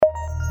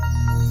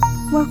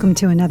Welcome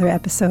to another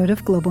episode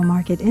of Global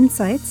Market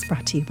Insights,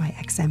 brought to you by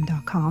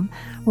XM.com,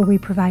 where we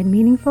provide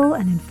meaningful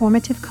and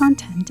informative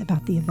content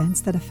about the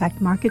events that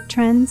affect market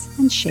trends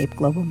and shape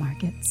global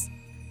markets.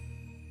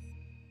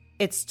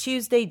 It's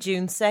Tuesday,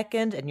 June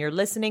 2nd, and you're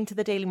listening to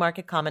the Daily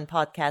Market Comment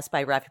podcast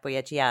by Rafi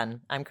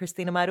Boyadjian. I'm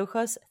Cristina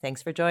Marujos.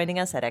 Thanks for joining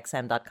us at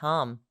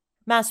XM.com.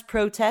 Mass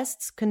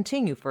protests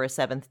continue for a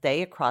seventh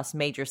day across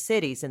major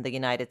cities in the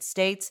United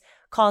States,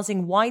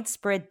 causing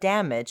widespread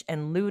damage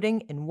and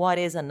looting in what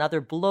is another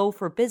blow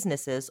for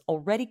businesses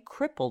already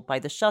crippled by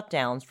the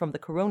shutdowns from the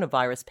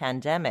coronavirus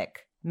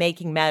pandemic.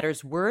 Making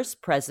matters worse,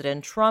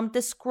 President Trump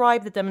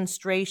described the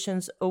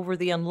demonstrations over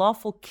the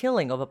unlawful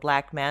killing of a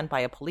black man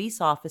by a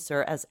police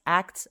officer as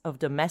acts of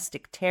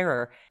domestic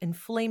terror,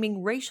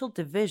 inflaming racial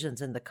divisions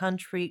in the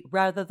country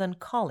rather than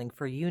calling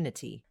for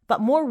unity.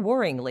 But more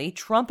worryingly,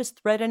 Trump is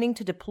threatening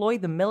to deploy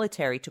the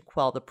military to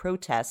quell the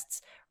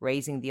protests,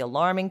 raising the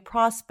alarming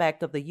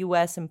prospect of the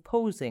U.S.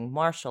 imposing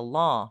martial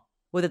law.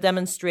 With the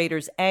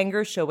demonstrators'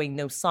 anger showing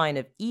no sign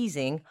of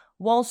easing,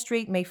 Wall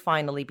Street may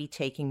finally be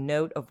taking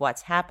note of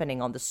what's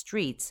happening on the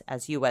streets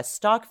as U.S.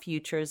 stock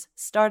futures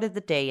started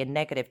the day in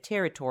negative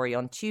territory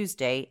on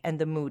Tuesday and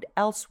the mood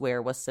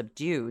elsewhere was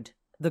subdued.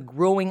 The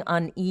growing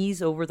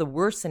unease over the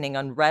worsening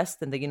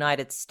unrest in the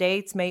United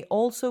States may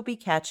also be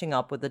catching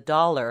up with the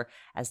dollar,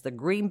 as the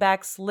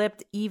greenback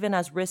slipped even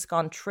as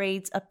risk-on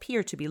trades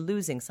appear to be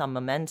losing some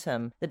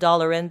momentum. The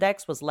dollar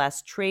index was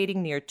last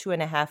trading near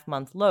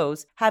 2.5-month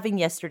lows, having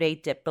yesterday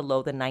dipped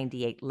below the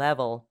 98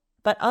 level.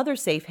 But other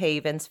safe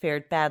havens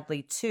fared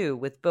badly too,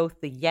 with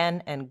both the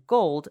yen and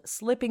gold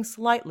slipping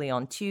slightly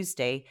on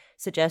Tuesday,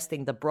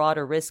 suggesting the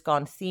broader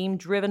risk-on theme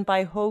driven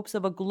by hopes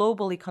of a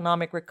global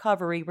economic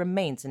recovery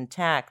remains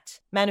intact.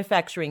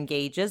 Manufacturing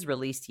gauges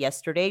released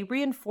yesterday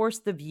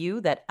reinforced the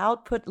view that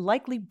output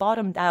likely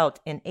bottomed out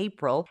in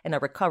April and a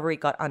recovery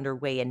got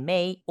underway in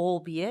May,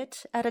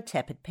 albeit at a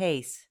tepid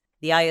pace.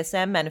 The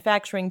ISM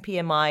manufacturing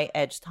PMI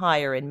edged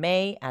higher in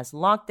May as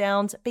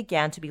lockdowns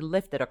began to be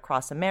lifted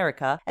across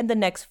America, and the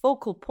next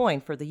focal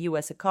point for the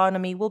U.S.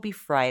 economy will be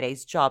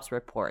Friday's jobs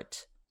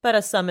report. But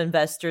as some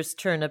investors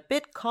turn a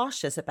bit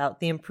cautious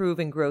about the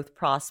improving growth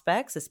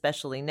prospects,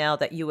 especially now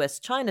that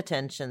U.S.-China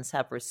tensions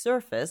have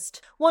resurfaced,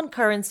 one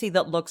currency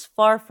that looks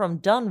far from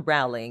done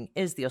rallying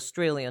is the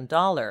Australian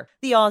dollar.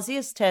 The Aussie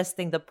is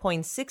testing the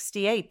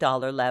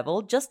 $0.68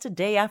 level just a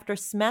day after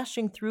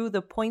smashing through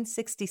the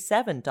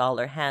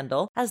 $0.67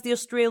 handle, as the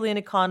Australian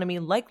economy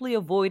likely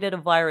avoided a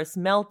virus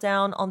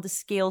meltdown on the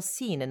scale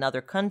seen in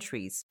other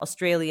countries.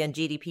 Australian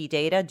GDP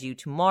data due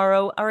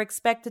tomorrow are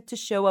expected to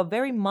show a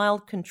very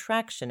mild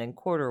contraction in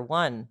quarter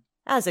one.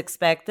 As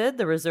expected,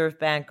 the Reserve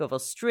Bank of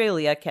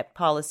Australia kept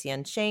policy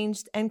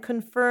unchanged and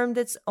confirmed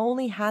it's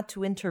only had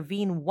to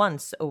intervene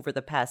once over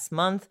the past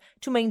month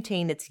to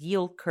maintain its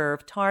yield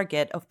curve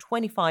target of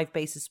 25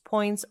 basis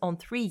points on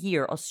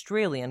 3-year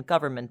Australian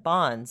government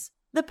bonds.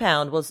 The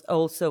pound was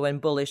also in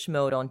bullish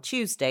mode on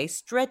Tuesday,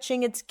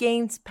 stretching its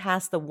gains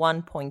past the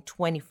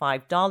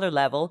 $1.25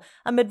 level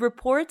amid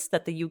reports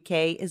that the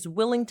UK is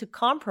willing to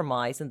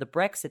compromise in the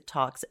Brexit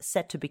talks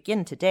set to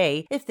begin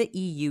today if the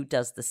EU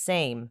does the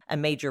same. A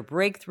major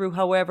breakthrough,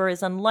 however,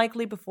 is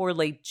unlikely before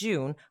late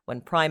June,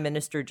 when Prime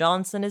Minister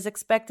Johnson is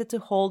expected to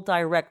hold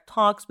direct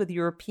talks with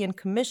European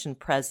Commission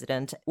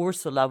President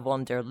Ursula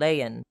von der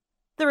Leyen.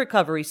 The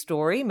recovery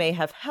story may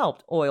have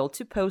helped oil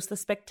to post a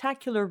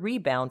spectacular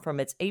rebound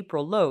from its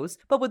April lows,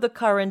 but with the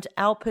current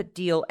output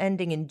deal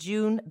ending in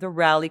June, the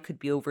rally could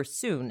be over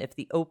soon if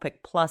the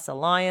OPEC Plus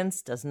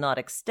alliance does not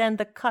extend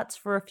the cuts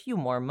for a few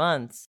more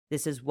months.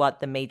 This is what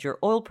the major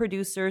oil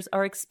producers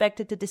are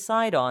expected to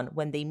decide on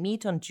when they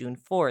meet on June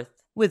 4th.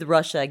 With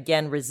Russia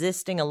again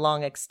resisting a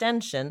long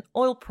extension,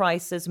 oil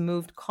prices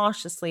moved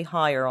cautiously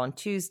higher on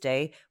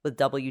Tuesday, with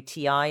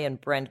WTI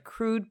and Brent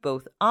crude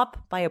both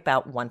up by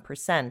about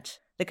 1%.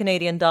 The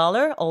Canadian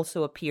dollar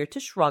also appeared to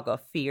shrug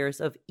off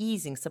fears of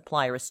easing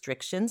supply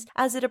restrictions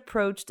as it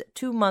approached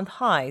 2-month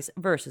highs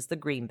versus the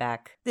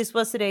greenback. This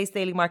was today's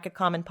Daily Market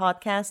Comment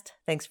podcast.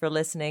 Thanks for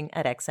listening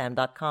at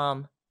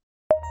XM.com.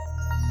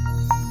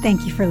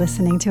 Thank you for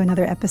listening to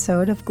another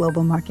episode of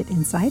Global Market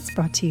Insights,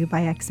 brought to you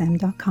by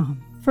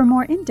XM.com. For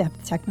more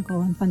in-depth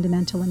technical and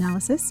fundamental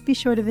analysis, be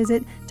sure to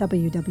visit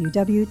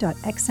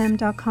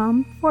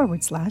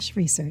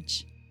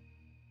www.xm.com/research.